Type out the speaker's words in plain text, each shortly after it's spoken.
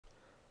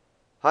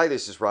Hi,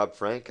 this is Rob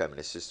Frank. I'm an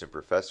assistant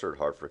professor at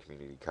Hartford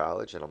Community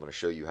College, and I'm going to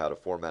show you how to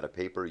format a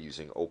paper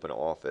using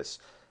OpenOffice.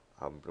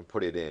 I'm going to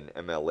put it in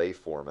MLA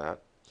format.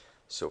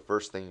 So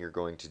first thing you're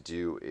going to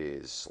do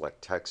is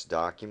select text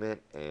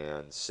document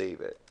and save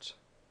it.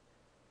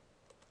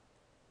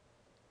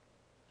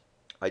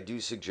 I do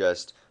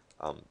suggest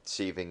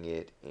saving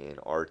it in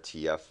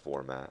RTF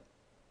format,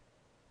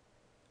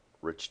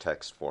 rich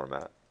text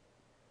format.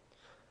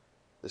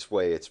 This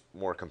way it's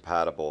more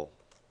compatible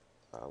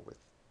with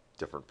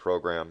different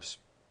programs.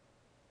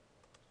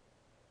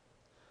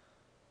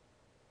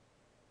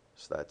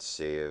 So that's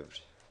saved.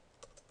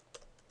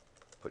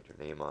 Put your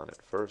name on it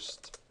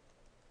first,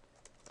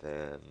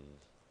 then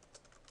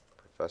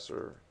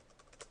professor,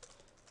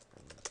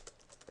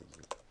 and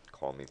you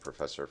call me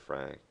Professor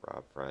Frank,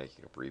 Rob Frank. You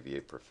can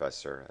abbreviate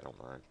professor, I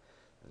don't mind.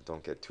 And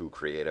don't get too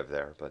creative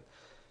there, but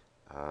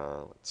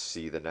let's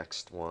see, the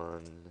next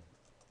one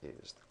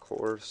is the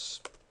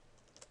course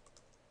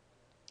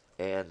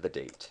and the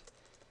date.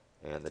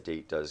 And the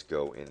date does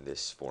go in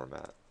this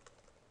format.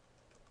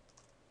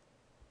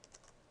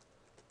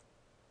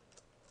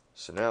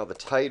 So now the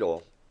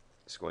title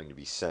is going to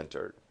be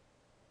centered.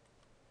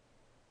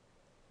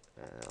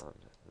 And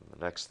in the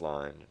next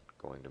line,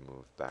 going to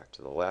move back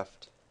to the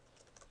left.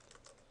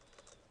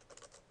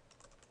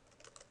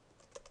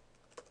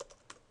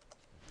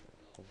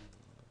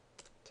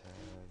 Tab.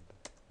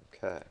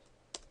 Okay.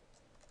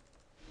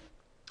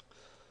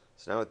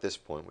 So now at this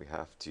point we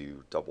have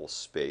to double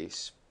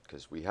space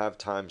because we have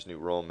Times New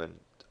Roman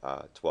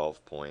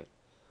 12 point,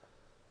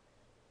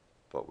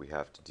 but we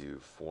have to do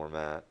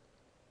format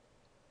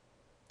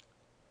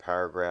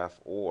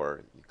paragraph,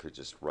 or you could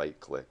just right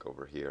click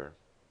over here,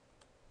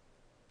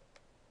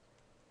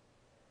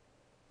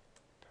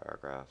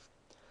 paragraph.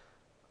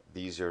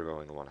 These are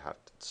going to want to have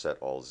to set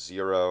all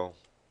 0.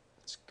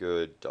 That's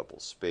good.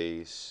 Double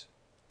space.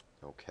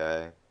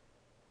 Okay.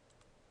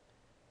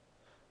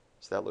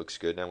 So that looks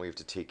good. Now we have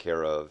to take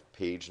care of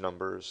page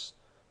numbers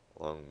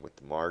along with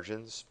the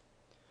margins.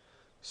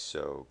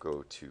 So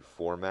go to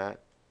Format,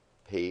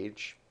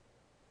 Page.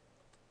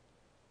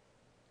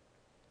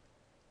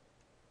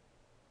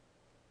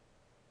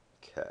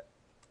 Okay.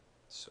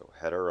 So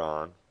header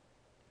on.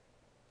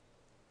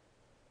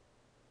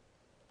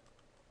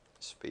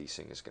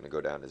 Spacing is going to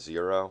go down to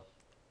 0.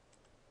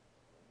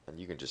 And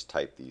you can just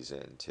type these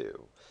in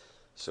too.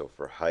 So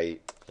for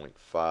height,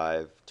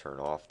 0.5, turn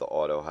off the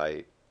auto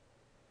height.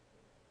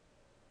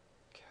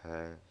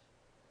 Okay.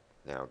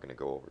 Now we're going to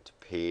go over to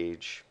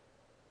page.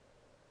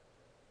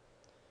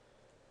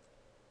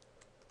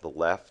 The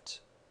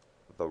left,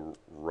 the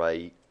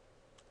right,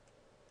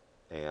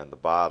 and the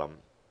bottom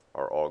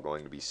are all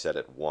going to be set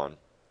at 1.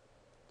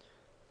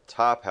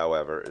 Top,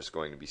 however, is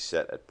going to be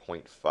set at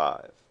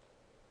 0.5.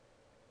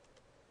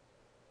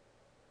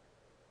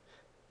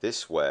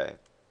 This way,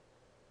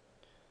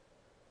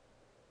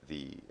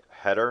 the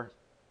header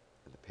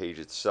and the page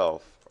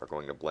itself are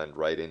going to blend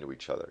right into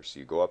each other.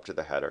 So you go up to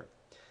the header,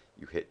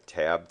 you hit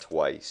tab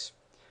twice,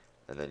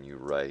 and then you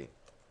write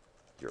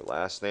your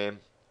last name,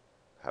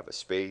 have a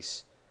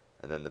space,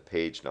 and then the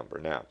page number.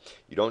 Now,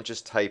 you don't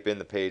just type in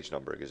the page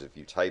number, because if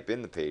you type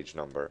in the page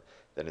number,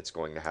 then it's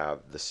going to have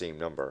the same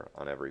number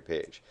on every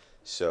page.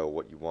 So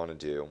what you want to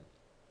do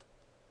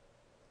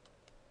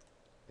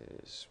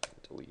is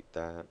delete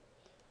that,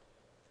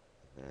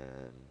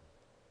 and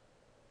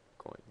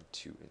going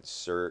to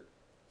insert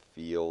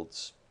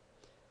fields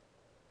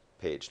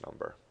page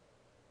number.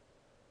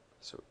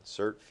 So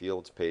insert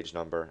fields page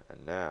number,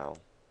 and now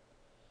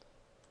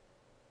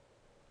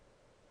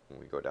when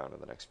we go down to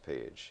the next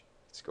page,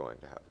 it's going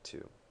to have a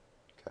 2.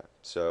 Okay,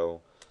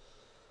 so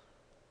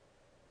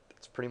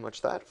that's pretty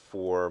much that.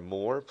 For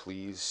more,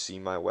 please see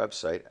my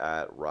website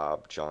at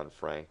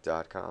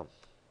robjohnfrank.com.